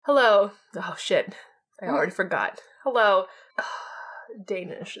Hello. Oh, shit. I already forgot. Hello.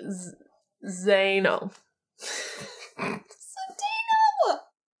 Danish. Zano.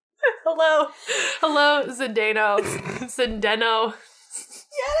 Hello. Hello, Zdeno. Zdeno.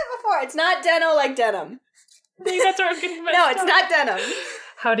 You had it before. It's not Deno like denim. I think that's where I'm getting messed No, up. it's not denim.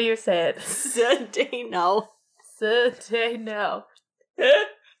 How do you say it? Zdeno. Zdeno.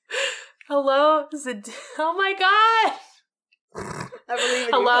 Hello, Oh my god! I believe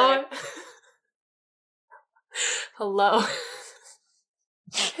in Hello. you. Hello.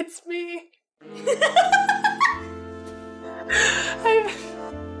 It's me.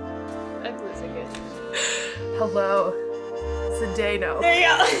 I'm losing it. Hello, Zdeno. There you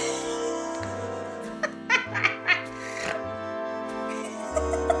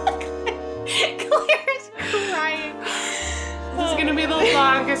go. Claire's crying. This is gonna be the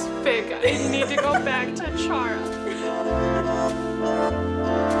longest fic. I need to go back to Chara.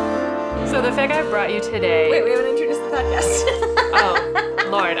 So the fic I brought you today. Wait, we haven't introduced the podcast. Oh,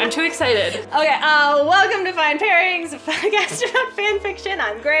 Lord, I'm too excited. Okay, welcome to Fine Pairings, a podcast about fan fiction.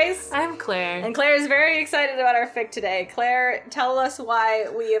 I'm Grace. I'm Claire. And Claire is very excited about our fic today. Claire, tell us why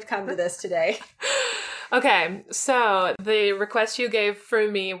we have come to this today. Okay, so the request you gave for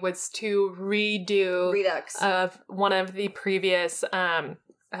me was to redo Redux of one of the previous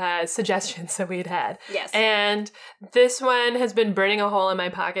suggestions that we'd had. Yes. And this one has been burning a hole in my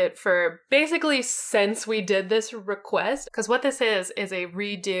pocket for basically since we did this request. Because what this is a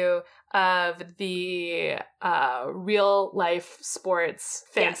redo of the real life sports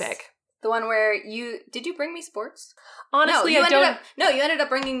fanfic. Yes. The one where did you bring me sports? Honestly, you ended up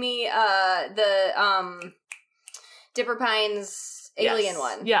bringing me the Dipper Pines alien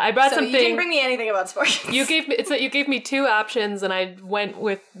one. Yeah, I brought so something. You didn't bring me anything about sports. You gave me two options, and I went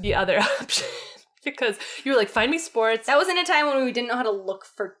with the other option because you were like, "Find me sports." That was in a time when we didn't know how to look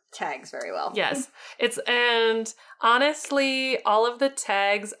for tags very well. Yes, and honestly, all of the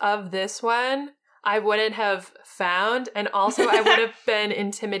tags of this one I wouldn't have found, and also I would have been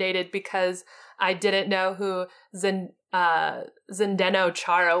intimidated because I didn't know who Zdeno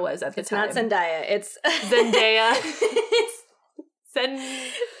Chara was at the time. It's not Zendaya. It's Zendaya.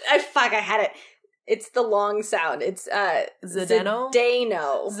 I had it. It's the long sound. It's Zdeno?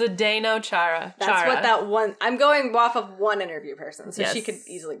 Zdeno Chara. That's what that one. I'm going off of one interview person, so yes. she could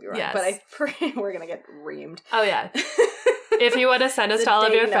easily be wrong. Yes. But we're gonna get reamed. Oh yeah. If you want to send us to all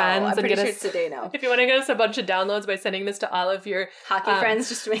of your friends I'm and get sure us, it's Zdeno. If you want to get us a bunch of downloads by sending this to all of your hockey friends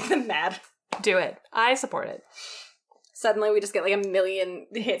just to make them mad, do it. I support it. Suddenly, we just get like 1 million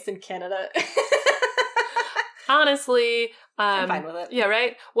hits in Canada. Honestly, I'm fine with it. Yeah,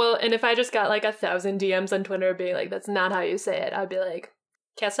 right? Well, and if I just got like 1,000 DMs on Twitter being like, that's not how you say it, I'd be like,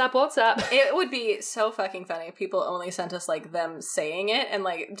 can't stop, won't stop. It would be so fucking funny if people only sent us like them saying it and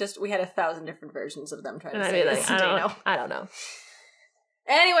like just we had 1,000 different versions of them trying to say it. Like, I don't know.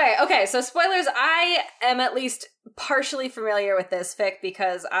 Anyway, okay, so spoilers. I am at least partially familiar with this fic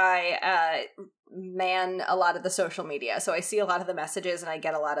because I man a lot of the social media. So I see a lot of the messages and I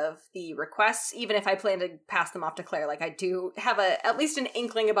get a lot of the requests, even if I plan to pass them off to Claire. Like I do have at least an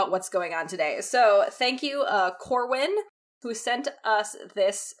inkling about what's going on today. So thank you, Corwin, who sent us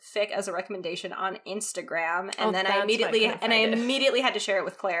this fic as a recommendation on Instagram. And then I immediately had to share it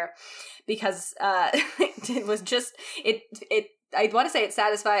with Claire because it was just I want to say it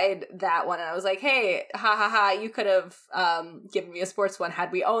satisfied that one. And I was like, hey, ha ha ha, you could have given me a sports one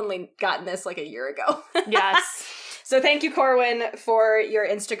had we only gotten this like a year ago. Yes. So thank you, Corwin, for your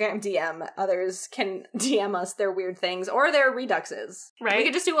Instagram DM. Others can DM us their weird things or their reduxes. Right. We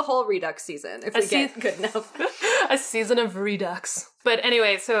could just do a whole redux season if we get good enough. A season of redux. But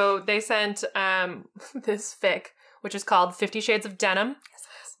anyway, so they sent this fic, which is called 50 Shades of Denim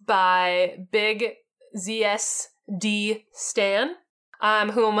by Big ZSD Stan,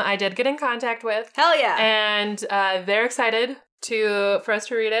 whom I did get in contact with. Hell yeah. And they're excited for us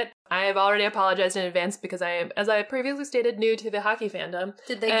to read it. I have already apologized in advance because I am, as I previously stated, new to the hockey fandom.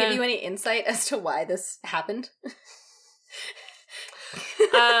 Did they give you any insight as to why this happened?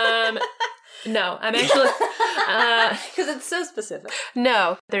 No, I'm actually... Because it's so specific.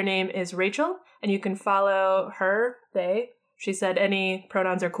 No, their name is Rachel, and you can follow her, they... She said any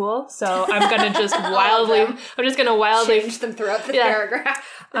pronouns are cool, so I'm gonna just wildly change them throughout the paragraph.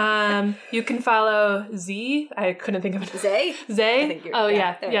 You can follow Z. I couldn't think of it. Zay?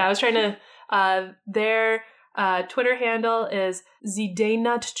 I was trying to. Their Twitter handle is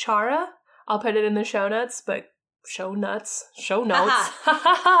Zdenut Chara. I'll put it in the show notes, but show notes.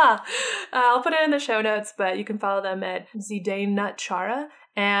 I'll put it in the show notes, but you can follow them at Zdenut Chara,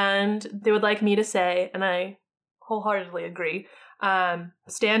 and they would like me to say, and I wholeheartedly agree,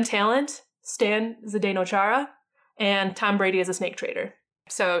 Stan Talent, Stan Zdeno Chara, and Tom Brady is a snake trader.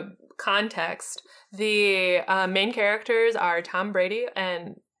 So, context. The main characters are Tom Brady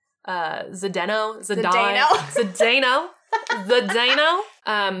and Zdeno,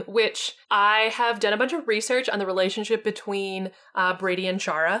 which I have done a bunch of research on the relationship between Brady and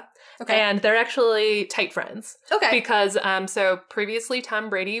Chara. Okay. And they're actually tight friends. Okay. Because, so previously Tom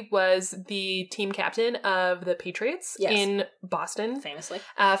Brady was the team captain of the Patriots in Boston.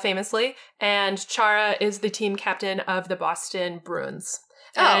 Famously. And Chara is the team captain of the Boston Bruins.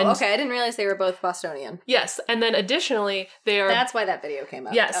 Oh, okay. I didn't realize they were both Bostonian. Yes. And then additionally, they are... That's why that video came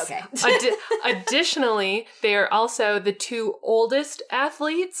up. Yes. Okay. Additionally, they are also the two oldest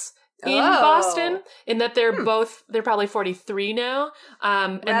athletes in Boston, in that they're probably 43 now.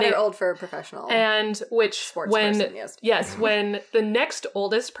 And they're old for a professional. And which sports person, yes. When the next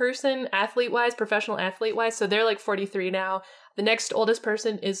oldest person, professional athlete-wise, so they're like 43 now. The next oldest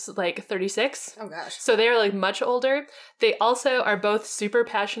person is like 36. Oh gosh. So they're like much older. They also are both super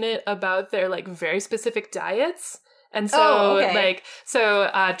passionate about their like very specific diets. And so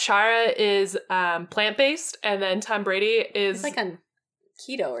Chara is plant-based, and then Tom Brady is... It's like on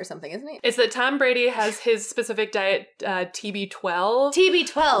keto or something, isn't it? It's that Tom Brady has his specific diet, TB12.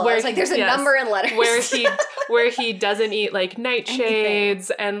 TB12. Where it's like there's a number in letters. where he doesn't eat like nightshades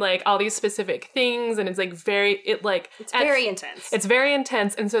and like all these specific things, and it's like it's very intense. It's very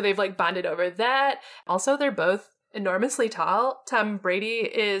intense, and so they've like bonded over that. Also, they're both enormously tall. Tom Brady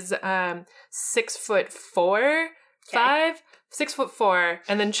is 6'4", 6'4",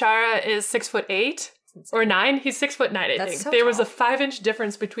 and then Chara is 6'8". Or 9? He's 6'9", I think. So there was a 5-inch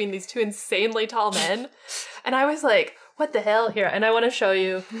difference between these two insanely tall men. And I was like, what the hell here? And I want to show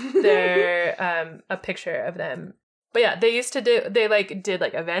you their a picture of them. But yeah, they did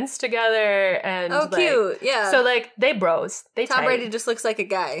events together and cute. Yeah. So they bros. Tom Brady just looks like a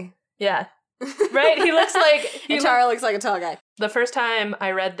guy. Yeah. Right? He looks like and Chara looks like a tall guy. The first time I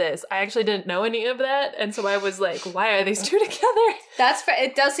read this, I actually didn't know any of that, and so I was like, why are these two together?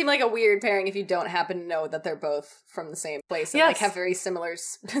 It does seem like a weird pairing if you don't happen to know that they're both from the same place and have very similar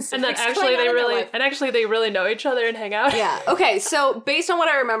specifics. And then actually they really know each other and hang out. Yeah. Okay, so based on what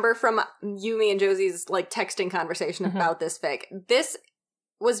I remember from Yumi and Josie's texting conversation about this fic, this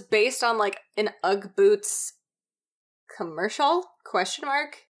was based on an Ugg boots commercial ?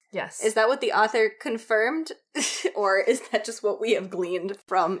 Yes. Is that what the author confirmed? Or is that just what we have gleaned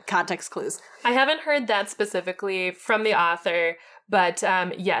from context clues? I haven't heard that specifically from the author, but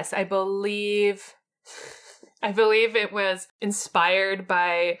yes, I believe it was inspired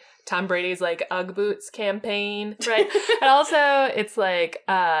by Tom Brady's Ugg boots campaign, right? And also it's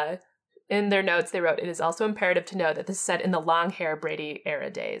in their notes they wrote, it is also imperative to know that this is set in the long hair Brady era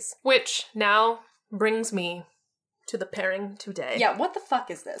days. Which now brings me to the pairing today. Yeah, what the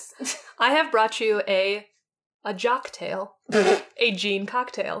fuck is this? I have brought you a jocktail, a jean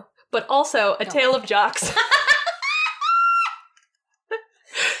cocktail, but also a tale of jocks.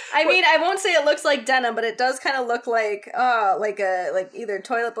 I mean, I won't say it looks like denim, but it does kind of look like either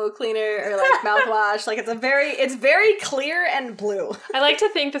toilet bowl cleaner or mouthwash. It's very clear and blue. I like to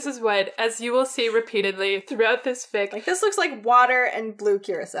think this is what, as you will see repeatedly throughout this fic, this looks like water and blue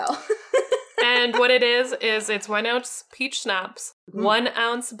curacao. And what it is it's 1 ounce peach schnapps, 1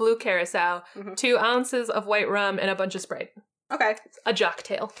 ounce blue curacao, 2 ounces of white rum, and a bunch of Sprite. Okay. A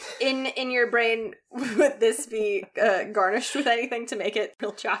jocktail. In your brain, would this be garnished with anything to make it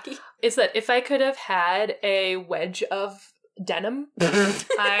real chalky? Is that if I could have had a wedge of denim,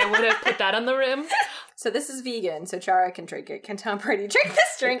 I would have put that on the rim. So this is vegan, so Chara can drink it. Can Tom Brady drink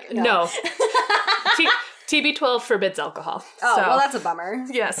this drink? No. TB12 forbids alcohol. Oh, well, that's a bummer.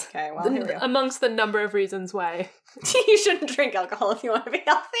 Yes. Okay, well, here we go. Amongst the number of reasons why. You shouldn't drink alcohol if you want to be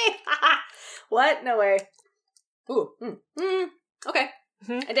healthy. What? No way. Ooh. Okay.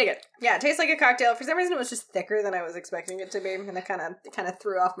 Mm-hmm. I dig it. Yeah, it tastes like a cocktail. For some reason, it was just thicker than I was expecting it to be, and it kind of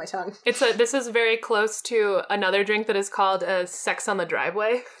threw off my tongue. This is very close to another drink that is called Sex on the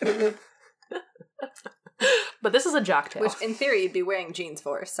Driveway. But this is a jocktail. Which, in theory, you'd be wearing jeans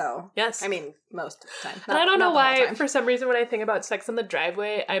for, so... Yes. I mean, most of the time. And I don't know why, for some reason, when I think about Sex on the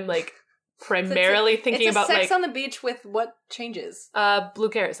Driveway, I'm, primarily thinking about, Sex on the Beach with what changes?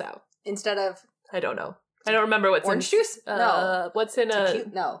 Blue curacao. Instead of... I don't know. I don't remember what's orange juice? No. What's in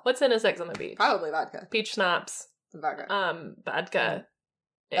What's in a Sex on the Beach? Probably vodka. Peach schnapps. Vodka. Vodka.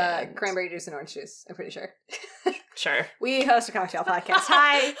 Cranberry juice and orange juice, I'm pretty sure. Sure. We host a cocktail podcast.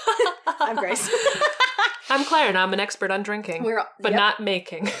 Hi. I'm Grace. I'm Claire, and I'm an expert on drinking, but not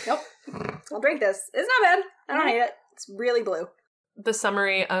making. Nope. I'll drink this. It's not bad. I don't hate it. It's really blue. the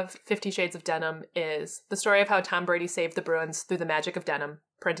summary of 50 Shades of Denim is the story of how Tom Brady saved the Bruins through the magic of denim,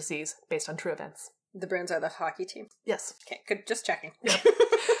 parentheses, based on true events. The Bruins are the hockey team? Yes. Okay, good. Just checking. Yep.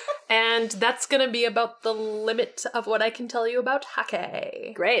 And that's going to be about the limit of what I can tell you about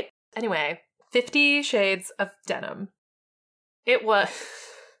hockey. Great. Anyway, 50 Shades of Denim. It was...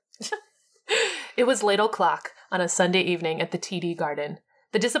 It was late o'clock on a Sunday evening at the TD Garden.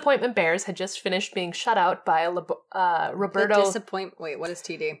 The Disappointment Bears had just finished being shut out by Roberto... Wait, what is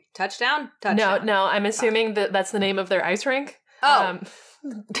TD? Touchdown? Touchdown. No, I'm assuming that that's the name of their ice rink. Oh.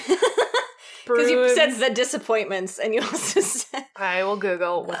 Because you said the Disappointments, and you also said... I will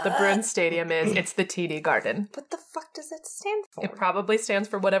Google what the Bruins Stadium is. It's the TD Garden. What the fuck does that stand for? It probably stands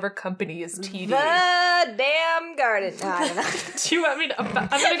for whatever company is TD. The damn garden. No, I don't know. Do you want me to... I'm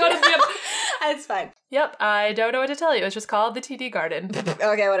going to go to the... That's fine. Yep, I don't know what to tell you. It's just called the TD Garden.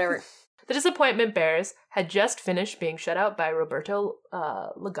 Okay, whatever. The Disappointment Bears had just finished being shut out by Roberto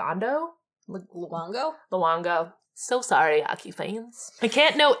Luongo. Luongo. So sorry, hockey fans. I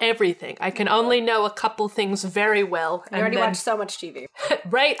can't know everything. I can only know a couple things very well. You already watched so much TV.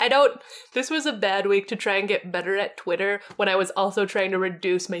 Right? This was a bad week to try and get better at Twitter when I was also trying to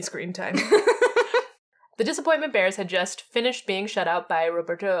reduce my screen time. The Disappointment Bears had just finished being shut out by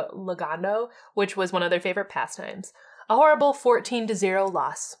Roberto Luongo, which was one of their favorite pastimes. A horrible 14-0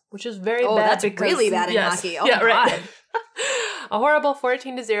 loss, which is very bad. That's really bad in hockey. Oh, yeah, right. God. A horrible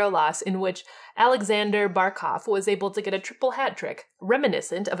 14-0 loss in which Alexander Barkov was able to get a triple hat trick,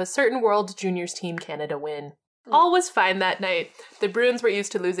 reminiscent of a certain World Juniors Team Canada win. All was fine that night. The Bruins were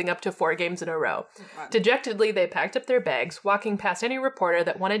used to losing up to 4 games in a row. Dejectedly, they packed up their bags, walking past any reporter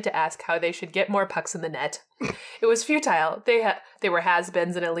that wanted to ask how they should get more pucks in the net. It was futile. They were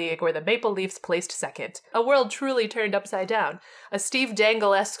has-beens in a league where the Maple Leafs placed second. A world truly turned upside down. A Steve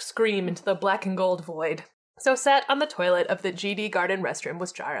Dangle-esque scream into the black and gold void. So sat on the toilet of the GD Garden restroom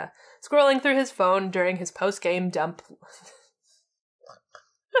was Jara, scrolling through his phone during his post-game dump...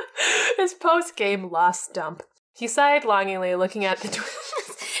 his post-game loss dump. He sighed longingly, looking at the...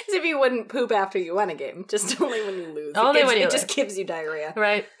 As if you wouldn't poop after you won a game, just only when you lose. It just gives you diarrhea.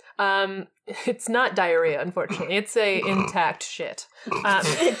 Right. It's not diarrhea, unfortunately. It's a intact shit.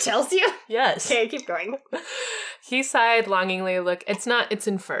 It tells you? Yes. Okay, keep going. He sighed longingly, it's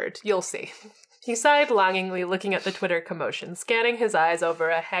inferred. You'll see. He sighed longingly, looking at the Twitter commotion, scanning his eyes over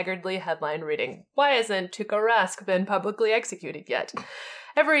a haggardly headline reading, "Why hasn't Tuukka Rask been publicly executed yet?"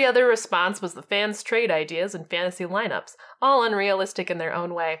 Every other response was the fans' trade ideas and fantasy lineups, all unrealistic in their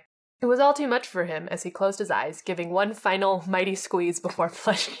own way. It was all too much for him as he closed his eyes, giving one final mighty squeeze before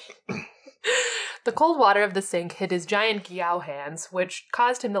flushing. The cold water of the sink hit his giant Gyao hands, which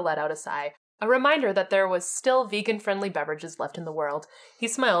caused him to let out a sigh. A reminder that there was still vegan-friendly beverages left in the world. He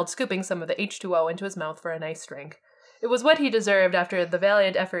smiled, scooping some of the H2O into his mouth for a nice drink. It was what he deserved after the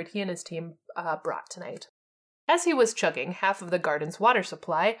valiant effort he and his team brought tonight. As he was chugging half of the garden's water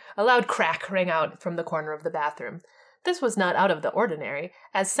supply, a loud crack rang out from the corner of the bathroom. This was not out of the ordinary,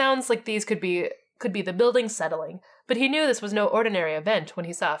 as sounds like these could be the building settling, but he knew this was no ordinary event when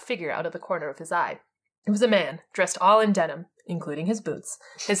he saw a figure out of the corner of his eye. It was a man, dressed all in denim, including his boots,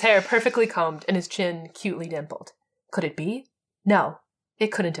 his hair perfectly combed and his chin cutely dimpled. Could it be? No,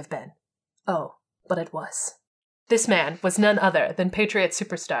 it couldn't have been. Oh, but it was. This man was none other than Patriot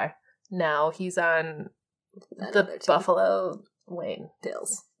superstar. Now he's on the Buffalo Wayne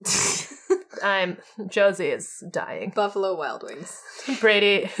Bills. Josie is dying. Buffalo Wild Wings.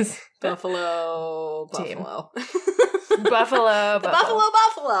 Brady is Buffalo. Buffalo.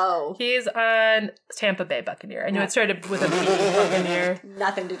 He's on Tampa Bay Buccaneer. I knew it started with a B, Buccaneer.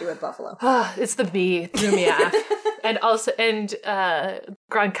 Nothing to do with Buffalo. It's the B. Threw me off. And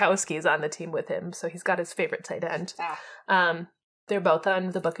Gronkowski's on the team with him, so he's got his favorite tight end. They're both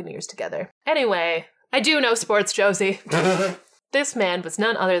on the Buccaneers together. Anyway, I do know sports, Josie. This man was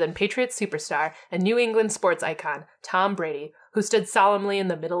none other than Patriots superstar and New England sports icon, Tom Brady, who stood solemnly in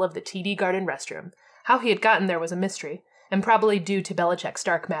the middle of the TD Garden restroom. How he had gotten there was a mystery, and probably due to Belichick's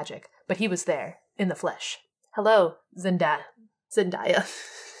dark magic, but he was there, in the flesh. Hello, Zendaya. Zendeno.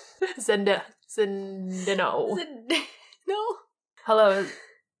 No. Hello,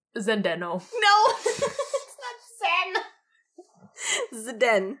 Zendeno. No, it's not Zen.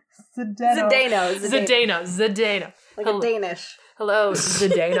 Zdeno. Like a Danish. Hello,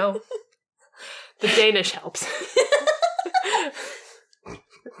 Zdeno. The Danish helps.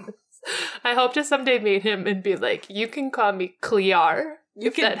 I hope to someday meet him and be like, you can call me Clear.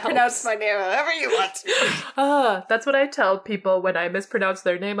 You can pronounce my name however you want. That's what I tell people when I mispronounce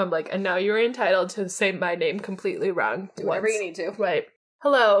their name. I'm like, and now you're entitled to say my name completely wrong. Do whatever you need to. Right.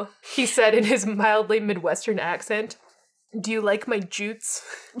 Hello, he said in his mildly Midwestern accent. Do you like my jutes?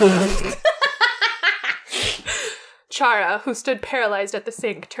 Chara, who stood paralyzed at the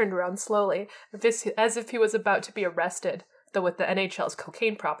sink, turned around slowly, as if he was about to be arrested. Though with the NHL's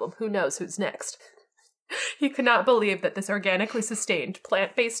cocaine problem, who knows who's next? He could not believe that this organically sustained,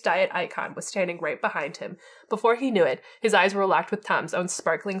 plant-based diet icon was standing right behind him. Before he knew it, his eyes were locked with Tom's own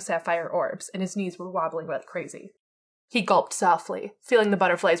sparkling sapphire orbs, and his knees were wobbling like crazy. He gulped softly, feeling the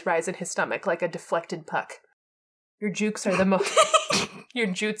butterflies rise in his stomach like a deflected puck. Your jutes are the most... Your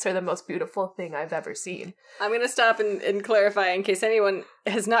jutes are the most beautiful thing I've ever seen. I'm going to stop and clarify in case anyone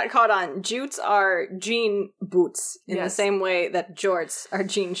has not caught on. Jutes are jean boots in the same way that jorts are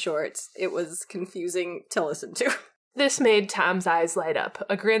jean shorts. It was confusing to listen to. This made Tom's eyes light up,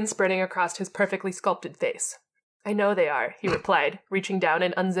 a grin spreading across his perfectly sculpted face. I know they are, he replied, reaching down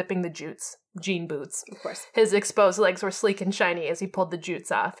and unzipping the jutes. Jean boots. Of course. His exposed legs were sleek and shiny as he pulled the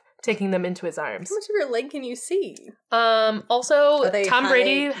jutes off, taking them into his arms. How much of your leg can you see? Also, Tom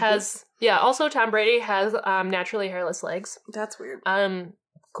Brady has... Yeah, also Tom Brady has naturally hairless legs. That's weird.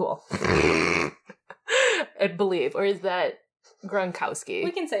 Cool. I believe. Or is that Gronkowski?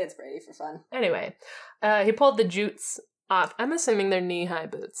 We can say it's Brady for fun. Anyway, he pulled the jutes off. I'm assuming they're knee-high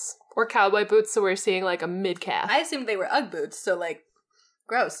boots. Or cowboy boots, so we're seeing like a mid-calf. I assumed they were Ugg boots, so like,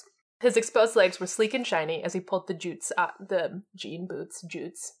 gross. His exposed legs were sleek and shiny as he pulled the jutes off,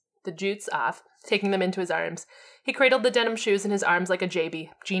 taking them into his arms. He cradled the denim shoes in his arms like a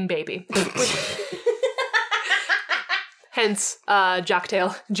jean baby. Hence,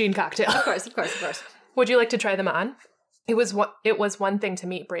 Jocktail, jean cocktail. Of course. Would you like to try them on? It was one thing to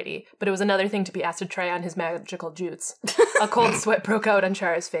meet Brady, but it was another thing to be asked to try on his magical jutes. A cold sweat broke out on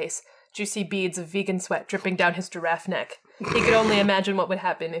Chara's face, juicy beads of vegan sweat dripping down his giraffe neck. He could only imagine what would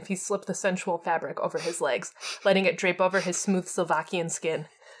happen if he slipped the sensual fabric over his legs, letting it drape over his smooth Slovakian skin.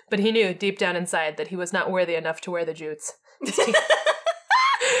 But he knew, deep down inside, that he was not worthy enough to wear the jutes.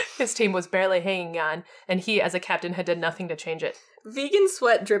 His team was barely hanging on, and he, as a captain, had done nothing to change it. Vegan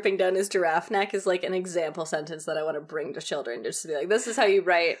sweat dripping down his giraffe neck is like an example sentence that I want to bring to children, just to be like, this is how you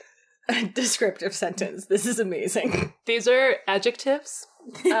write a descriptive sentence. This is amazing. These are adjectives.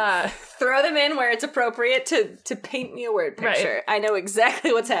 Throw them in where it's appropriate to paint me a word picture. Right. I know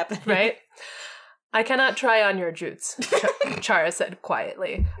exactly what's happening. Right? I cannot try on your jutes, Chara said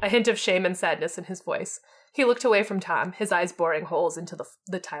quietly, a hint of shame and sadness in his voice. He looked away from Tom, his eyes boring holes into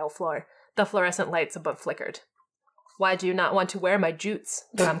the tile floor. The fluorescent lights above flickered. Why do you not want to wear my jutes?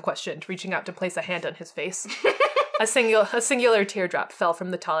 Tom questioned, reaching out to place a hand on his face. A singular teardrop fell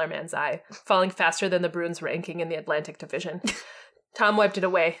from the taller man's eye, falling faster than the Bruins' ranking in the Atlantic Division. Tom wiped it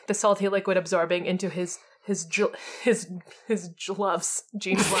away, the salty liquid absorbing into his gloves,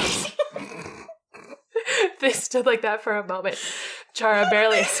 jean gloves. They stood like that for a moment. Chara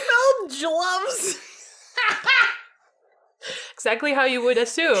barely spelled gloves. Exactly how you would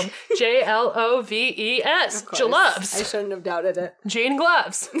assume. Gloves. Gloves. I shouldn't have doubted it. Jean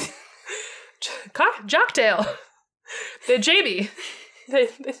gloves. Jocktail. The JB.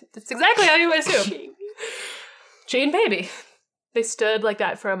 That's exactly how you would assume. Jean baby. They stood like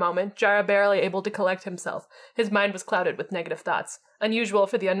that for a moment, Chara barely able to collect himself. His mind was clouded with negative thoughts, unusual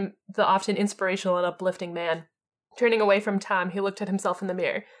for the often inspirational and uplifting man. Turning away from Tom, he looked at himself in the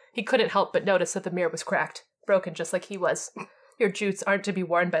mirror. He couldn't help but notice that the mirror was cracked, broken just like he was. Your jutes aren't to be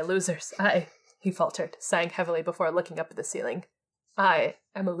worn by losers. He faltered, sighing heavily before looking up at the ceiling. I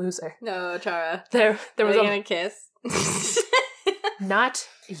am a loser. No, Chara. There was Are they gonna kiss? Not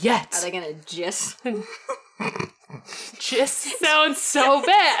yet. Are they gonna jizz? Jizz sounds so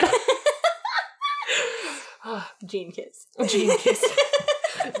bad. Jean kiss. Jean kiss.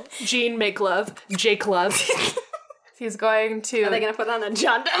 Jean make love. Jake love. He's going to... Are they going to put on a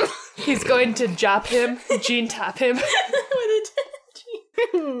jondom? He's going to jop him. Jean top him.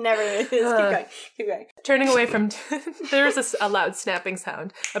 Never knew this. Keep going. Turning away from... There was a loud snapping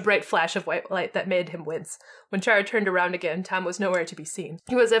sound, a bright flash of white light that made him wince. When Chara turned around again, Tom was nowhere to be seen.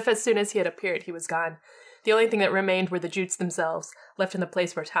 It was as if as soon as he had appeared, he was gone. The only thing that remained were the jutes themselves, left in the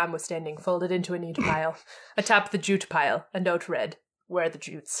place where Tom was standing, folded into a neat pile. Atop the jute pile, a note read, "Where are the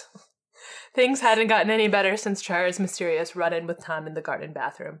jutes?" Things hadn't gotten any better since Chara's mysterious run-in with Tom in the garden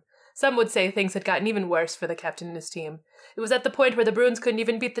bathroom. Some would say things had gotten even worse for the captain and his team. It was at the point where the Bruins couldn't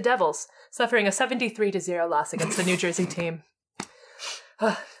even beat the Devils, suffering a 73-0 loss against the New Jersey team.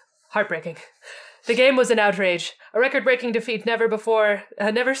 Heartbreaking. The game was an outrage, a record-breaking defeat never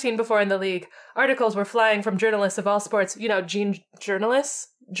seen before in the league. Articles were flying from journalists of all sports. You know, journalists?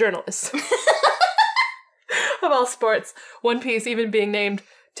 Journalists. Of all sports. One piece even being named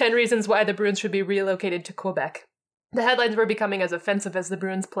 10 Reasons Why the Bruins Should Be Relocated to Quebec. The headlines were becoming as offensive as the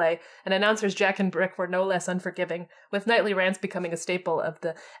Bruins play, and announcers Jack and Brick were no less unforgiving, with nightly rants becoming a staple of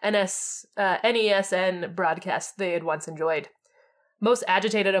the NESN broadcasts they had once enjoyed. Most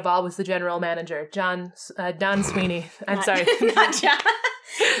agitated of all was the general manager, Don Sweeney. I'm sorry. Not John.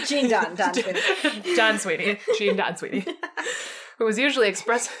 Gene Don Sweeney. Don Sweeney. Gene Don Sweeney. Who was usually his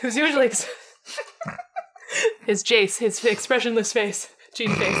Jace, his expressionless face.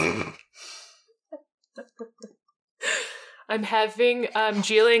 Gene face. I'm having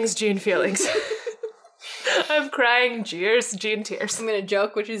Geelings Gene feelings. I'm crying jeers, Gene tears. I'm gonna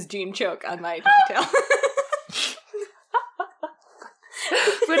joke, which is Gene choke on my cocktail.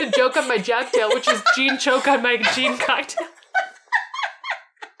 I'm gonna joke on my jacktail, which is Gene choke on my Gene cocktail.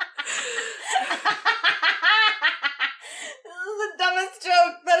 This is the dumbest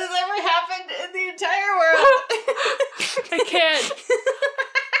joke that has ever happened in the entire world. I can't.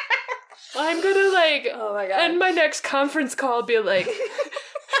 I'm gonna, oh my God. end my next conference call be like,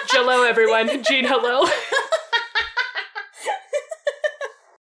 hello everyone, Gene, hello.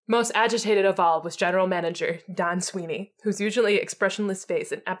 Most agitated of all was general manager Don Sweeney, whose usually expressionless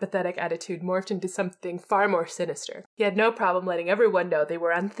face and apathetic attitude morphed into something far more sinister. He had no problem letting everyone know they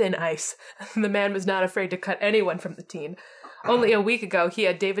were on thin ice. The man was not afraid to cut anyone from the team. Only a week ago, he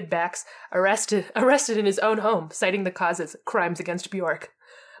had David Bax arrested in his own home, citing the cause as crimes against Bjork.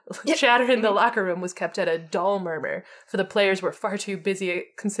 Chatter in the locker room was kept at a dull murmur, for the players were far too busy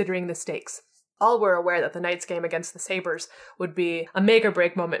considering the stakes. All were aware that the night's game against the Sabres would be a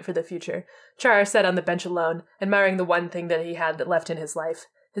make-or-break moment for the future. Chara sat on the bench alone, admiring the one thing that he had left in his life,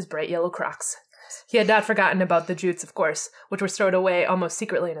 his bright yellow Crocs. He had not forgotten about the jutes, of course, which were stowed away almost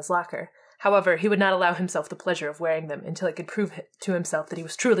secretly in his locker. However, he would not allow himself the pleasure of wearing them until he could prove to himself that he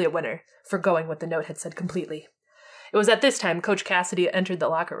was truly a winner, forgoing what the note had said completely. It was at this time Coach Cassidy entered the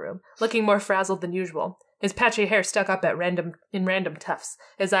locker room, looking more frazzled than usual. His patchy hair stuck up in random tufts,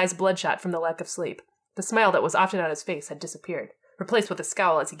 his eyes bloodshot from the lack of sleep. The smile that was often on his face had disappeared, replaced with a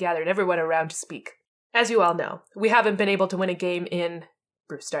scowl as he gathered everyone around to speak. As you all know, we haven't been able to win a game in...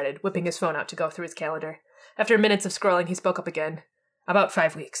 Bruce started, whipping his phone out to go through his calendar. After minutes of scrolling, he spoke up again. About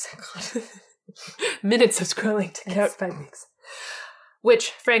 5 weeks. Minutes of scrolling to count 5 weeks.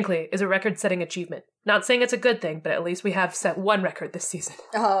 Which, frankly, is a record-setting achievement. Not saying it's a good thing, but at least we have set one record this season.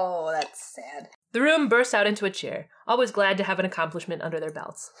 Oh, that's sad. The room burst out into a cheer, always glad to have an accomplishment under their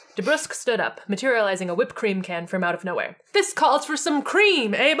belts. DeBrusque stood up, materializing a whipped cream can from out of nowhere. "This calls for some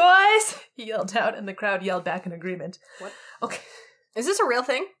cream, eh, boys?" he yelled out, and the crowd yelled back in agreement. What? Okay. Is this a real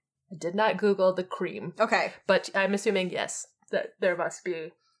thing? I did not Google the cream. Okay. But I'm assuming, yes, that there must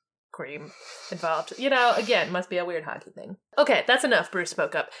be cream involved. You know, again, must be a weird hockey thing. "Okay, that's enough," Bruce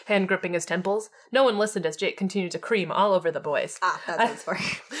spoke up, hand gripping his temples. No one listened as Jake continued to cream all over the boys. That's for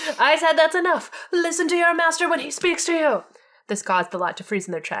 "I said that's enough. Listen to your master when he speaks to you." This caused the lot to freeze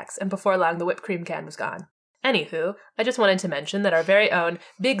in their tracks, and before long the whipped cream can was gone. Anywho, I just wanted to mention that our very own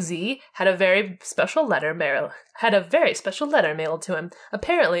Big Z had a very special letter mailed to him.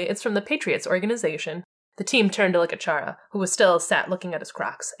 Apparently, it's from the Patriots organization. The team turned to look at Chara, who still sat looking at his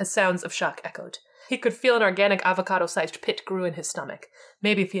Crocs, as sounds of shock echoed. He could feel an organic avocado-sized pit grew in his stomach.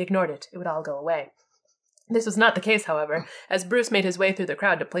 Maybe if he ignored it, it would all go away. This was not the case, however, as Bruce made his way through the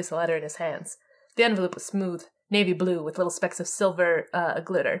crowd to place the letter in his hands. The envelope was smooth, navy blue, with little specks of silver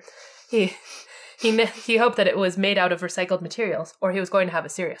glitter. He hoped that it was made out of recycled materials, or he was going to have a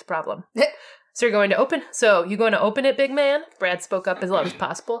serious problem. So you going to open it, big man?" Brad spoke up as loud as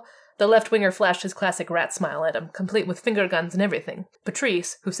possible. The left-winger flashed his classic rat smile at him, complete with finger guns and everything.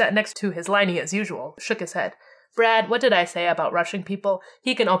 Patrice, who sat next to his liney as usual, shook his head. "Brad, what did I say about rushing people?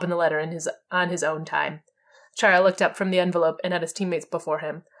 He can open the letter on his own time." Chara looked up from the envelope and at his teammates before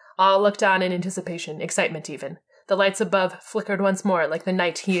him. All looked on in anticipation, excitement even. The lights above flickered once more like the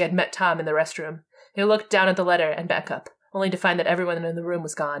night he had met Tom in the restroom. He looked down at the letter and back up, only to find that everyone in the room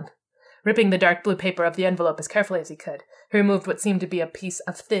was gone. Ripping the dark blue paper of the envelope as carefully as he could, he removed what seemed to be a piece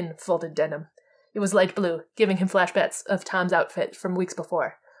of thin, folded denim. It was light blue, giving him flashbacks of Tom's outfit from weeks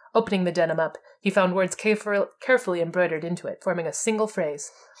before. Opening the denim up, he found words carefully embroidered into it, forming a single phrase.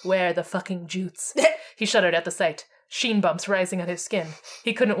 "Wear the fucking jutes." He shuddered at the sight, sheen bumps rising on his skin.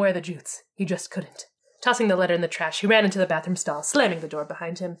 He couldn't wear the jutes. He just couldn't. Tossing the letter in the trash, he ran into the bathroom stall, slamming the door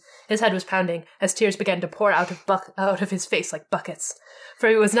behind him. His head was pounding as tears began to pour out of his face like buckets. For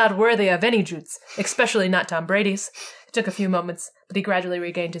he was not worthy of any jutes, especially not Tom Brady's. It took a few moments, but he gradually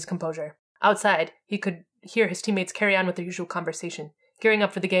regained his composure. Outside, he could hear his teammates carry on with their usual conversation, gearing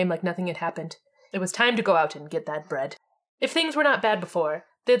up for the game like nothing had happened. It was time to go out and get that bread. If things were not bad before,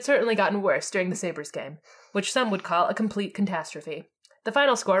 they had certainly gotten worse during the Sabres game, which some would call a complete catastrophe. The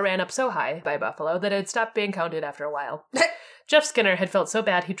final score ran up so high by Buffalo that it had stopped being counted after a while. Jeff Skinner had felt so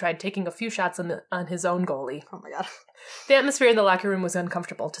bad he tried taking a few shots on his own goalie. Oh my god. The atmosphere in the locker room was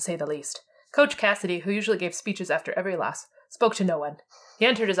uncomfortable, to say the least. Coach Cassidy, who usually gave speeches after every loss, spoke to no one. He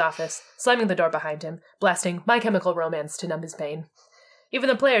entered his office, slamming the door behind him, blasting My Chemical Romance to numb his pain. Even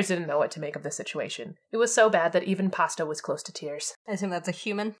the players didn't know what to make of the situation. It was so bad that even Pasta was close to tears. I assume that's a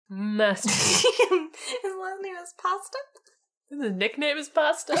human. Masterpiece. His last name is Pasta? His nickname is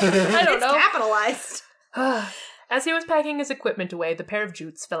Pasta? I don't know. It's capitalized. As he was packing his equipment away, the pair of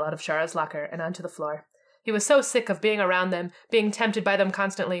jutes fell out of Shara's locker and onto the floor. He was so sick of being around them, being tempted by them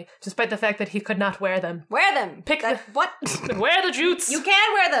constantly, despite the fact that he could not wear them. Wear them! What? Wear the jutes! You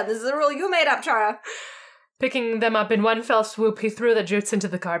can wear them! This is a rule you made up, Chara. Picking them up in one fell swoop, he threw the jutes into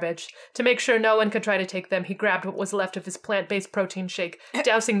the garbage. To make sure no one could try to take them, he grabbed what was left of his plant-based protein shake,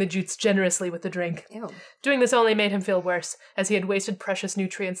 dousing the jutes generously with the drink. Ew. Doing this only made him feel worse, as he had wasted precious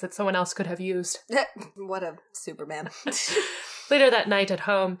nutrients that someone else could have used. What a Superman. Later that night at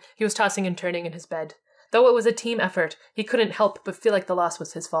home, he was tossing and turning in his bed. Though it was a team effort, he couldn't help but feel like the loss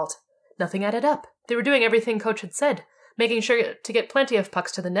was his fault. Nothing added up. They were doing everything Coach had said, making sure to get plenty of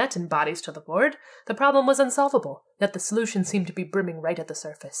pucks to the net and bodies to the board. The problem was unsolvable, yet the solution seemed to be brimming right at the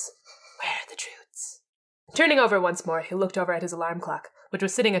surface. Where are the truths? Turning over once more, he looked over at his alarm clock, which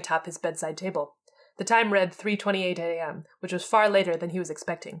was sitting atop his bedside table. The time read 3:28 a.m., which was far later than he was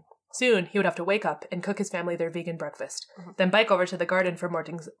expecting. Soon, he would have to wake up and cook his family their vegan breakfast, then bike over to the garden for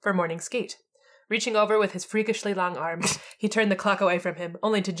morning skate. Reaching over with his freakishly long arms, he turned the clock away from him,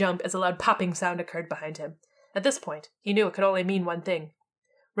 only to jump as a loud popping sound occurred behind him. At this point, he knew it could only mean one thing.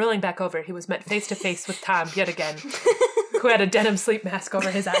 Rolling back over, he was met face to face with Tom yet again, who had a denim sleep mask over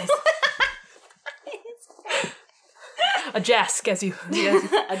his eyes. A jask, a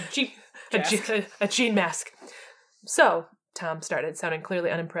jean mask. So, Tom started, sounding clearly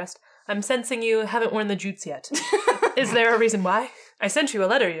unimpressed, I'm sensing you haven't worn the jutes yet. Is there a reason why? I sent you a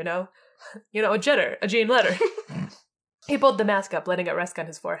letter, you know. A jean letter. He pulled the mask up, letting it rest on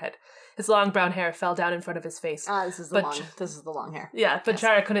his forehead. His long brown hair fell down in front of his face. This is the long hair. Yeah, but yes.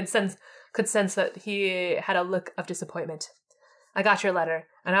 Chara could sense that he had a look of disappointment. I got your letter,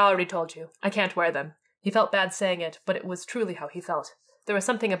 and I already told you. I can't wear them. He felt bad saying it, but it was truly how he felt. There was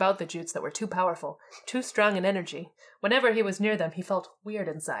something about the jutes that were too powerful, too strong in energy. Whenever he was near them, he felt weird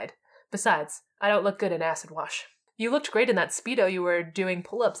inside. Besides, I don't look good in acid wash. You looked great in that Speedo you were doing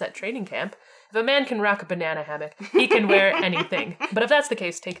pull-ups at training camp. If a man can rock a banana hammock, he can wear anything. But if that's the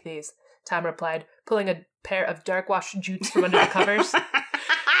case, take these, Tom replied, pulling a pair of dark-washed jutes from under the covers.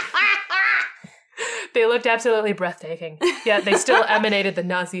 They looked absolutely breathtaking, yet they still emanated the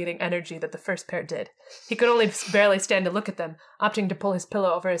nauseating energy that the first pair did. He could only barely stand to look at them, opting to pull his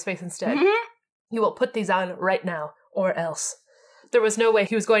pillow over his face instead. You will put these on right now, or else. There was no way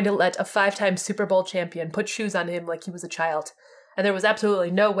he was going to let a 5-time Super Bowl champion put shoes on him like he was a child. And there was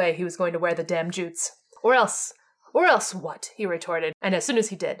absolutely no way he was going to wear the damn jutes. Or else what? He retorted. And as soon as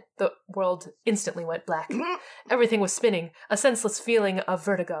he did, the world instantly went black. Everything was spinning, a senseless feeling of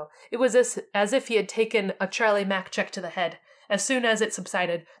vertigo. It was as if he had taken a Charlie Mack check to the head. As soon as it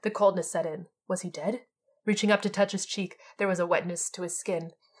subsided, the coldness set in. Was he dead? Reaching up to touch his cheek, there was a wetness to his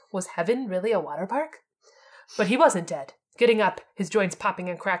skin. Was heaven really a water park? But he wasn't dead. Getting up, his joints popping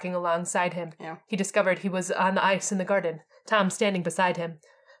and cracking alongside him, He discovered he was on the ice in the garden, Tom standing beside him.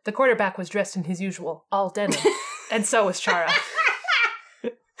 The quarterback was dressed in his usual, all denim, and so was Chara.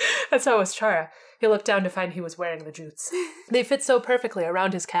 He looked down to find he was wearing the jutes. They fit so perfectly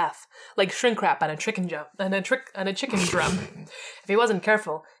around his calf, like shrink wrap on a chicken drum. If he wasn't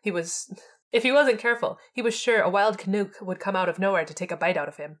careful, he was sure a wild Canuck would come out of nowhere to take a bite out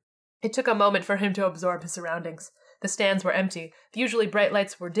of him. It took a moment for him to absorb his surroundings. The stands were empty, the usually bright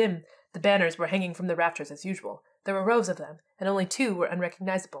lights were dim, the banners were hanging from the rafters as usual. There were rows of them, and only 2 were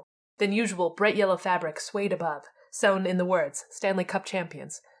unrecognizable. The usual bright yellow fabric swayed above, sewn in the words, Stanley Cup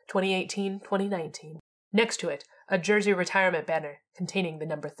Champions, 2018-2019. Next to it, a jersey retirement banner containing the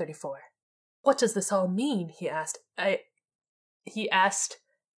number 34. What does this all mean? He asked.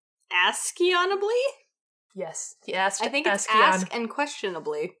 Askionably? Yes, he asked. I think it's ask and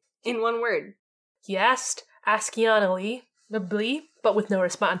questionably, in one word. He asked askionably, but with no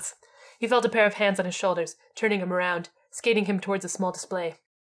response. He felt a pair of hands on his shoulders, turning him around, skating him towards a small display.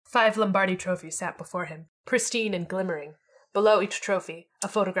 5 Lombardi trophies sat before him, pristine and glimmering. Below each trophy, a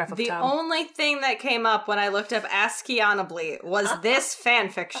photograph of Tom. The only thing that came up when I looked up askionably was this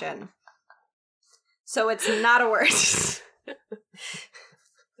fanfiction. So it's not a word. It's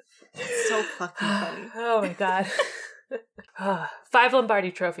so fucking funny. Oh my god. 5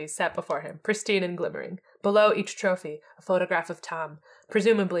 Lombardi trophies sat before him, pristine and glimmering. Below each trophy, a photograph of Tom,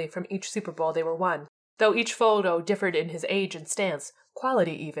 presumably from each Super Bowl they were won. Though each photo differed in his age and stance,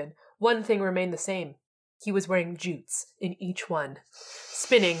 quality even, one thing remained the same. He was wearing jutes in each one.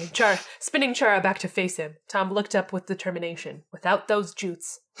 Spinning Chara back to face him, Tom looked up with determination. Without those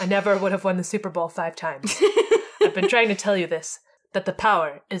jutes, I never would have won the Super Bowl 5 times. I've been trying to tell you this, that the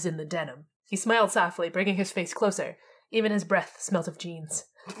power is in the denim. He smiled softly, bringing his face closer. Even his breath smelt of jeans.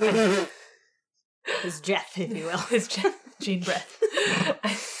 His Jeff, if you will. His jean breath.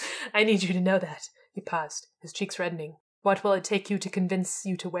 I need you to know that. He paused, his cheeks reddening. What will it take you to convince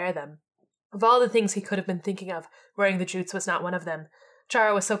you to wear them? Of all the things he could have been thinking of, wearing the jutes was not one of them.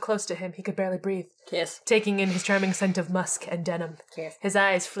 Chara was so close to him he could barely breathe. Kiss. Taking in his charming scent of musk and denim. Kiss. His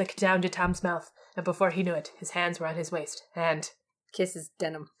eyes flicked down to Tom's mouth, and before he knew it, his hands were on his waist, and... Kiss his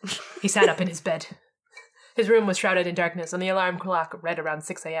denim. He sat up in his bed. His room was shrouded in darkness, and the alarm clock read around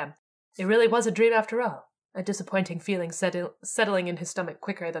 6 a.m. It really was a dream after all. A disappointing feeling settling in his stomach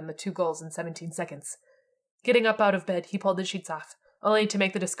quicker than the 2 goals in 17 seconds. Getting up out of bed, he pulled the sheets off, only to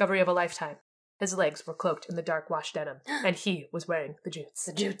make the discovery of a lifetime. His legs were cloaked in the dark wash denim, and he was wearing the jutes.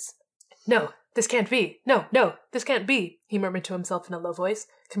 The jutes. No, this can't be. No, this can't be, he murmured to himself in a low voice,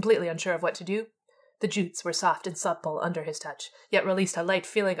 completely unsure of what to do. The jutes were soft and supple under his touch, yet released a light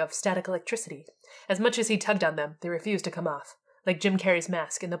feeling of static electricity. As much as he tugged on them, they refused to come off, like Jim Carrey's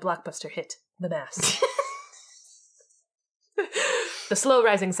mask in the blockbuster hit, The Mask. The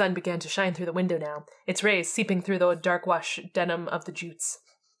slow-rising sun began to shine through the window now, its rays seeping through the dark wash denim of the jutes.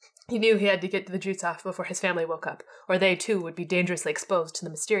 He knew he had to get the jutes off before his family woke up, or they too would be dangerously exposed to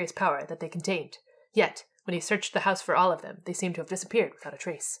the mysterious power that they contained. Yet, when he searched the house for all of them, they seemed to have disappeared without a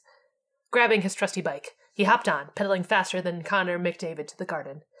trace. Grabbing his trusty bike, he hopped on, pedaling faster than Connor McDavid to the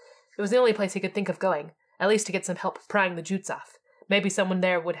garden. It was the only place he could think of going, at least to get some help prying the jutes off. Maybe someone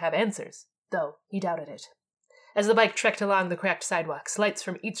there would have answers, though he doubted it. As the bike trekked along the cracked sidewalks, lights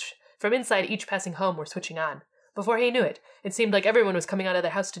from inside each passing home were switching on. Before he knew it, it seemed like everyone was coming out of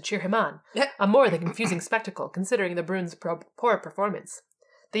their house to cheer him on, a more than confusing spectacle considering the Bruins' poor performance.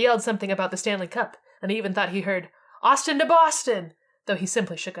 They yelled something about the Stanley Cup, and he even thought he heard, "Austin to Boston!" though he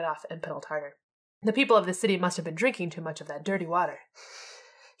simply shook it off and pedaled harder. The people of the city must have been drinking too much of that dirty water.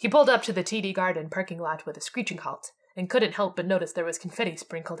 He pulled up to the TD Garden parking lot with a screeching halt, and couldn't help but notice there was confetti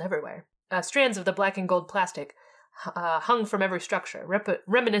sprinkled everywhere. Strands of the black and gold plastic hung from every structure,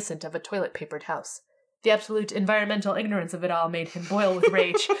 reminiscent of a toilet-papered house. The absolute environmental ignorance of it all made him boil with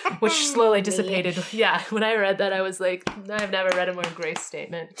rage, which slowly dissipated. Yeah, when I read that, I was like, I've never read a more grace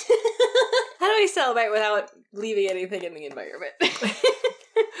statement. How do we celebrate without leaving anything in the environment?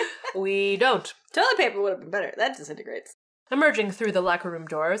 We don't. Toilet paper would have been better. That disintegrates. Emerging through the locker room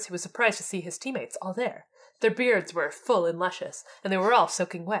doors, he was surprised to see his teammates all there. Their beards were full and luscious, and they were all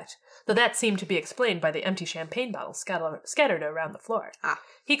soaking wet, though that seemed to be explained by the empty champagne bottles scattered around the floor.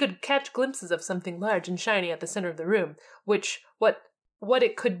 He could catch glimpses of something large and shiny at the center of the room, what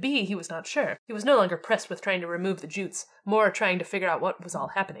it could be he was not sure. He was no longer pressed with trying to remove the jutes, more trying to figure out what was all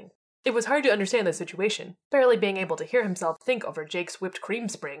happening. It was hard to understand the situation, barely being able to hear himself think over Jake's whipped cream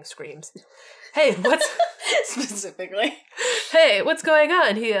spraying screams. "Hey, what's..." Specifically. "Hey, what's going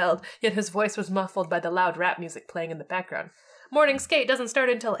on?" he yelled, yet his voice was muffled by the loud rap music playing in the background. "Morning skate doesn't start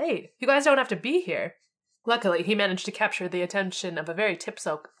until 8. You guys don't have to be here." Luckily, he managed to capture the attention of a very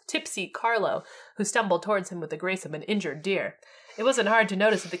tipsy Carlo, who stumbled towards him with the grace of an injured deer. It wasn't hard to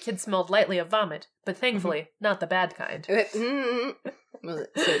notice that the kid smelled lightly of vomit, but thankfully, not the bad kind. Was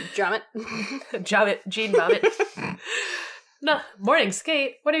it so Jomit? Jomit, Gene Vomit. No, morning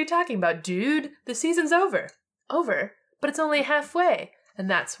skate? What are you talking about, dude? The season's over. Over? But it's only halfway. And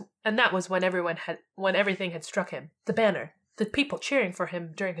that was when everything had struck him. The banner. The people cheering for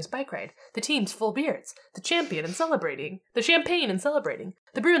him during his bike ride. The team's full beards. The champagne and celebrating.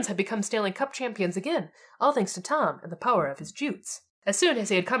 The Bruins had become Stanley Cup champions again, all thanks to Tom and the power of his jutes. As soon as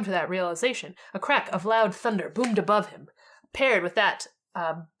he had come to that realization, a crack of loud thunder boomed above him, paired with that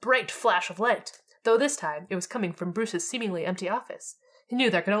bright flash of light, though this time it was coming from Bruce's seemingly empty office. He knew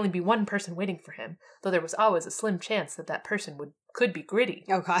there could only be one person waiting for him, though there was always a slim chance that person could be Gritty.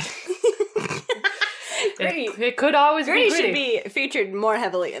 Oh, God. Gritty. It could always be Gritty. Gritty should be featured more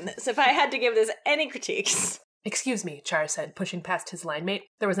heavily in this, if I had to give this any critiques. "Excuse me," Char said, pushing past his line mate.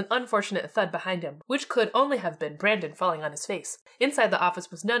 There was an unfortunate thud behind him, which could only have been Brandon falling on his face. Inside the office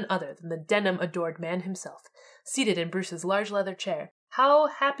was none other than the denim-adored man himself, seated in Bruce's large leather chair. How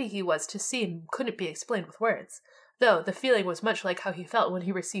happy he was to see him couldn't be explained with words, though the feeling was much like how he felt when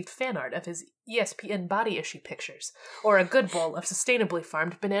he received fan art of his ESPN body issue pictures, or a good bowl of sustainably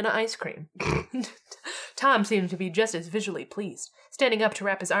farmed banana ice cream. Tom seemed to be just as visually pleased, standing up to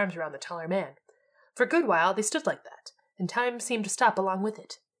wrap his arms around the taller man. For a good while, they stood like that, and time seemed to stop along with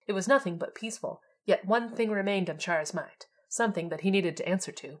it. It was nothing but peaceful, yet one thing remained on Chara's mind, something that he needed to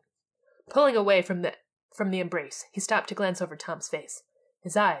answer to. Pulling away from the embrace, he stopped to glance over Tom's face.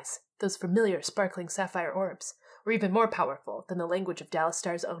 His eyes, those familiar sparkling sapphire orbs, were even more powerful than the language of Dallas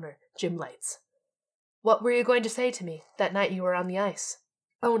Star's owner, Jim Lights. "What were you going to say to me that night you were on the ice?"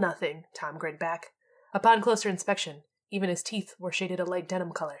 "Oh, nothing," Tom grinned back. Upon closer inspection, even his teeth were shaded a light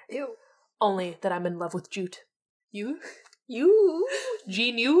denim color. Ew. "Only that I'm in love with Jute." You?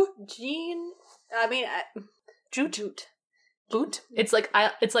 Jean, you? Jean? I mean, Jute? Boot? It's like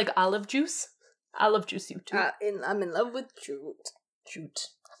olive juice. Olive juice, you too. I'm in love with Jute. Jute.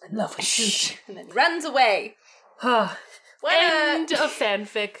 I'm in love with Jute. And then runs away. End of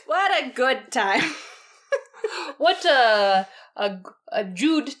fanfic. What a good time. What a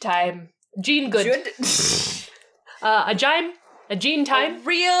Jude time. Jean good. A Jean time. A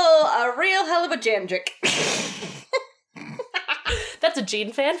real hell of a Jandrick. That's a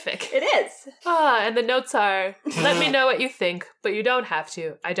Jean fanfic. It is. And the notes are, let me know what you think, but you don't have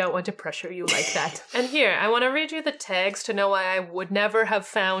to. I don't want to pressure you like that. And here, I want to read you the tags to know why I would never have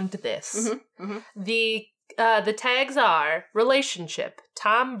found this. Mm-hmm. The tags are relationship,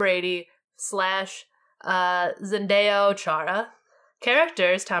 Tom Brady / Zendaya Chara.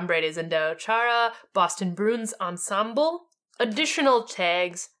 Characters, Tom Brady, Zendaya Chara, Boston Bruins Ensemble. Additional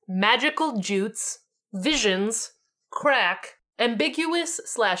tags, magical jutes, visions, crack, ambiguous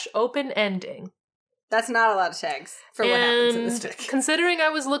 / open ending. That's not a lot of tags for what happens in this fic. Considering I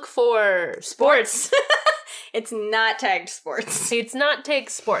was look for sports. It's not tagged sports. It's not tagged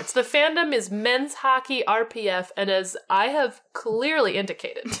sports. The fandom is men's hockey RPF, and as I have clearly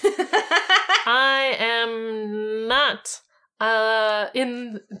indicated, I am not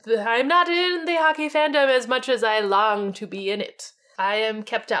I'm not in the hockey fandom as much as I long to be in it. I am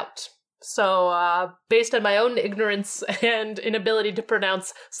kept out. So, based on my own ignorance and inability to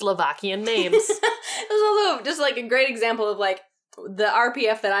pronounce Slovakian names. It was also just like a great example of like the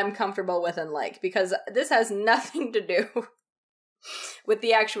RPF that I'm comfortable with and like, because this has nothing to do with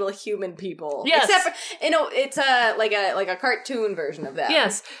the actual human people. Yes. Except for, it's like a cartoon version of that.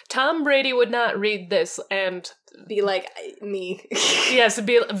 Yes. Tom Brady would not read this and be like, me. Yes,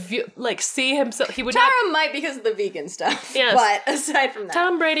 see himself. He would Tara not might because of the vegan stuff. Yes. But aside from that,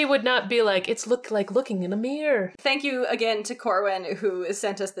 Tom Brady would not be like, it's like looking in a mirror. Thank you again to Corwin who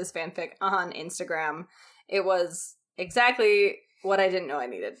sent us this fanfic on Instagram. It was exactly what I didn't know I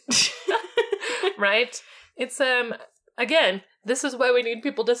needed. Right? It's again, this is why we need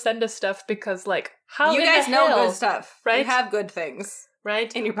people to send us stuff, because like, how you in guys the know hell, good stuff, right? You have good things,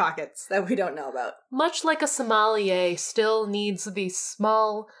 right, in your pockets that we don't know about. Much like a sommelier still needs these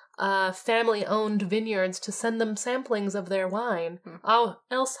small family-owned vineyards to send them samplings of their wine. How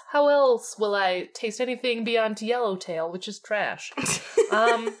else will I taste anything beyond Yellowtail, which is trash?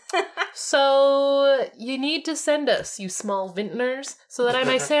 So you need to send us, you small vintners, so that I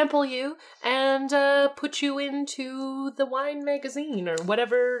may sample you and put you into the wine magazine or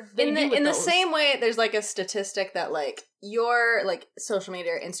whatever they do with in the those. same way, there's like a statistic that like your like social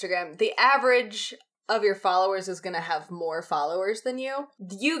media or Instagram, the average of your followers is going to have more followers than you.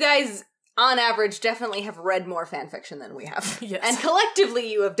 You guys, on average, definitely have read more fanfiction than we have. Yes. And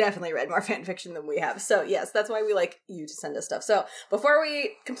collectively, you have definitely read more fanfiction than we have. So yes, that's why we like you to send us stuff. So before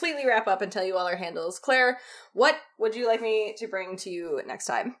we completely wrap up and tell you all our handles, Claire, what would you like me to bring to you next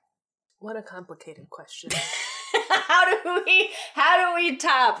time? What a complicated question. How do we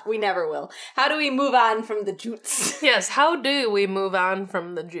top? We never will. How do we move on from the jutes? Yes, how do we move on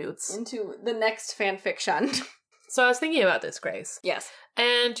from the jutes? Into the next fanfiction. So I was thinking about this, Grace. Yes.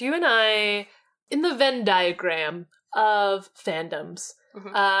 And you and I, in the Venn diagram of fandoms,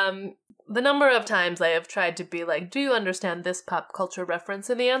 the number of times I have tried to be like, do you understand this pop culture reference?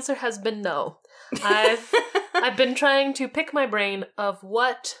 And the answer has been no. I've been trying to pick my brain of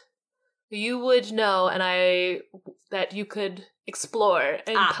what you would know and that you could explore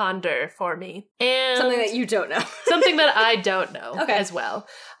and ponder for me. And something that you don't know. Something that I don't know as Okay. well.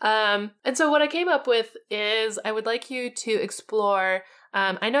 And so what I came up with is I would like you to explore,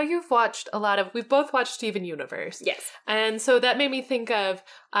 I know we've both watched Steven Universe. Yes. And so that made me think of,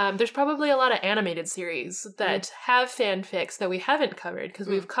 there's probably a lot of animated series that have fanfics that we haven't covered, because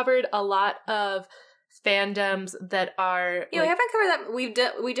we've covered a lot of fandoms that are Yeah, we haven't covered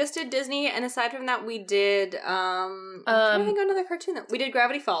that. We just did Disney, and aside from that, we did I'm trying to think of another cartoon that we did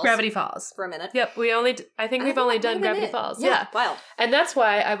Gravity Falls. Gravity Falls. For a minute. Yep, I think we've only done Gravity Falls. Yeah. Wild. And that's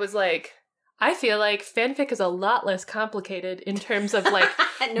why I was like, I feel like fanfic is a lot less complicated in terms of like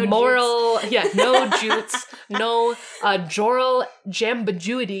No moral, no jutes, no joral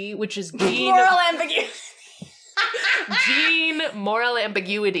ambiguity, which is Moral ambiguity. moral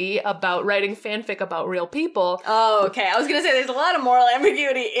ambiguity about writing fanfic about real people. Oh, okay. I was gonna say there's a lot of moral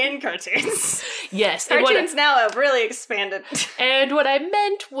ambiguity in cartoons. Yes. Cartoons now have really expanded. And what I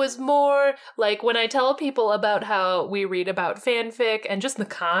meant was more like when I tell people about how we read about fanfic and just the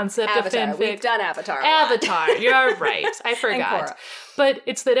concept Avatar. of fanfic. We've done Avatar. Avatar. You're right. I forgot. Korra. But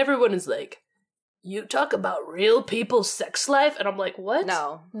it's that everyone is like, you talk about real people's sex life? And I'm like, what?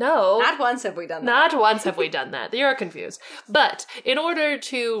 No. No. Not once have we done that. Not once have we done that. You're confused. But in order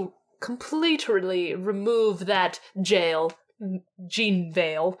to completely remove that Jean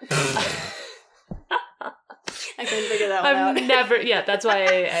veil... I couldn't figure that one out. That's why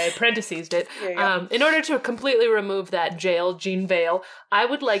I parenthesized it. There you go. In order to completely remove that Jean veil, I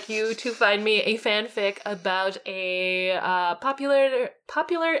would like you to find me a fanfic about a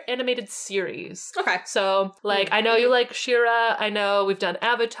popular animated series. Okay. So, like, I know you like She-Ra. I know we've done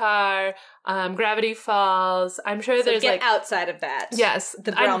Avatar, Gravity Falls. I'm sure there's get like outside of that. Yes,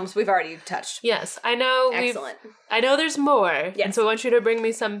 The realms we've already touched. Yes, I know. Excellent. I know there's more. Yes. And so I want you to bring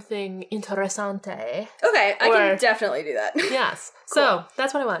me something interessante. Okay, I can definitely do that. Yes. So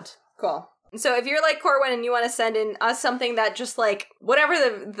that's what I want. Cool. So if you're like Corwin and you want to send in us something that just like whatever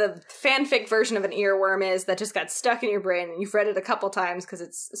the fanfic version of an earworm is that just got stuck in your brain and you've read it a couple times because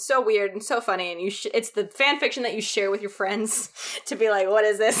it's so weird and so funny and it's the fan fiction that you share with your friends to be like, what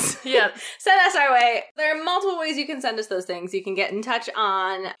is this? Yeah. Send us our way. There are multiple ways you can send us those things. You can get in touch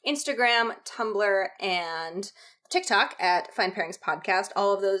on Instagram, Tumblr, and TikTok at Fine Pairings Podcast.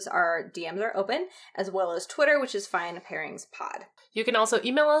 All of those DMs are open, as well as Twitter, which is Fine Pairings Pod. You can also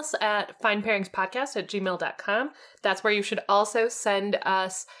email us at finepairingspodcast@gmail.com. That's where you should also send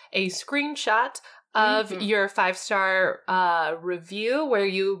us a screenshot of your 5-star review, where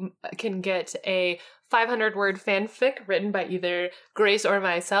you can get a 500-word fanfic written by either Grace or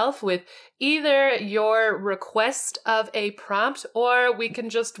myself with either your request of a prompt, or we can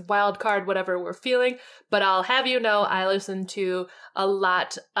just wildcard whatever we're feeling. But I'll have you know, I listen to a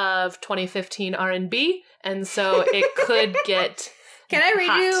lot of 2015 R&B, and so it could get... Can I read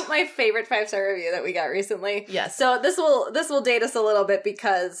hot. you my favorite 5-star review that we got recently? Yes. So this will date us a little bit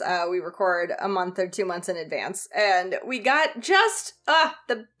because we record a month or 2 months in advance, and we got just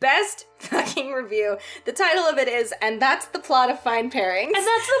the best fucking review. The title of it is, "And That's the Plot of Fine Pairings." And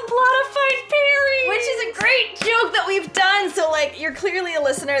that's the plot of Fine Pairings! Which is a great joke that we've done. So, like, you're clearly a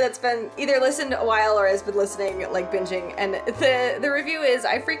listener that's been either listened a while or has been listening, like, binging. And the review is,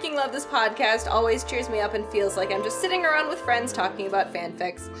 "I freaking love this podcast. Always cheers me up and feels like I'm just sitting around with friends talking about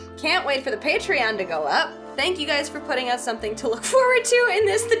fanfics. Can't wait for the Patreon to go up. Thank you guys for putting out something to look forward to in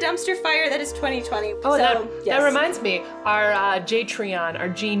the dumpster fire that is 2020. Oh, so, that reminds me, our Jtreon, our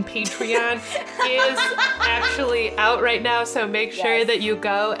Gene Patreon, is actually out right now, so make sure that you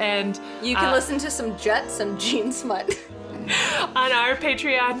go and... You can listen to some some Gene smut. on our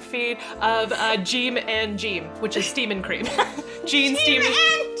Patreon feed of Jeem and Jeem, which is Steam and Cream. Gene, Steam,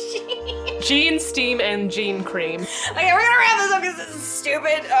 and Jeem. Gene, Steam, and Gene Cream. Okay, we're gonna wrap this up because this is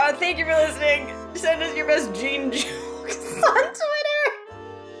stupid. Thank you for listening. Send us your best Gene jokes on Twitter.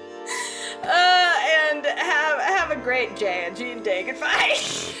 And have a great Gene day. Goodbye.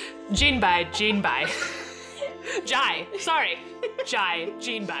 Gene bye. Jai. Sorry. Jai.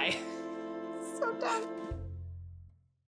 Gene bye. So dumb.